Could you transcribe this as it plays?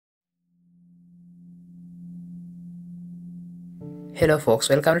Hello folks,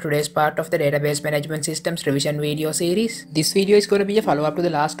 welcome to today's part of the Database Management Systems revision video series. This video is going to be a follow-up to the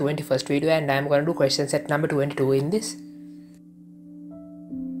last 21st video and I'm going to do question set number 22 in this.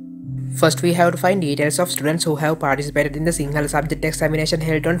 First we have to find details of students who have participated in the Sinhala subject examination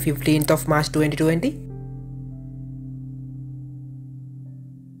held on 15th of March 2020.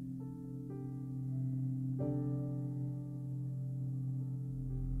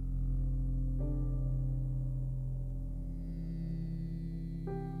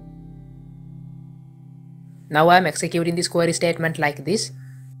 Now I am executing this query statement like this.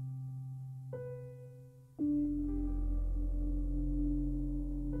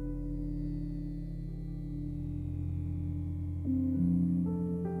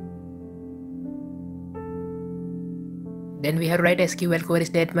 Then we have to write SQL query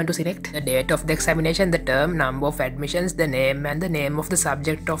statement to select the date of the examination, the term, number of admissions, the name and the name of the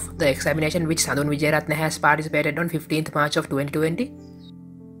subject of the examination which Sadun Wijayaratne has participated on 15th March of 2020.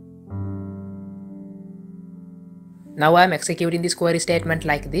 Now I am executing this query statement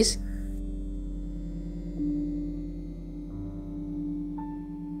like this.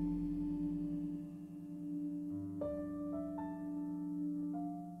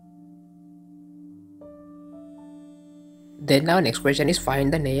 Then our next question is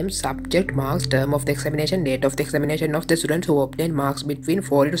find the name, subject, marks, term of the examination, date of the examination of the students who obtained marks between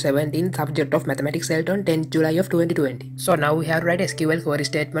 40 to 17 subject of mathematics held on 10th July of 2020. So now we have to write SQL query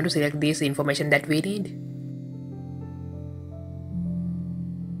statement to select this information that we need.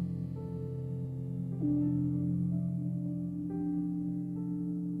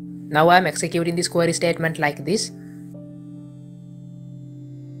 Now I am executing this query statement like this.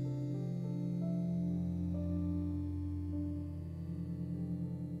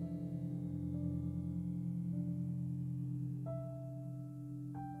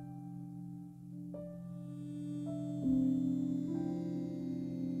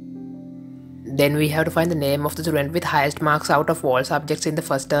 Then we have to find the name of the student with highest marks out of all subjects in the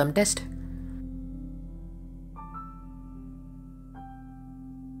first term test.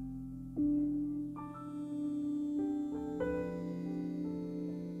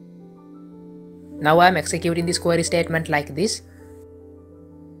 Now I am executing this query statement like this.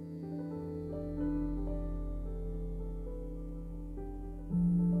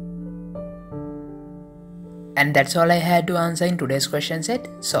 And that's all I had to answer in today's question set.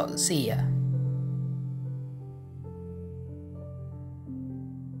 So see ya.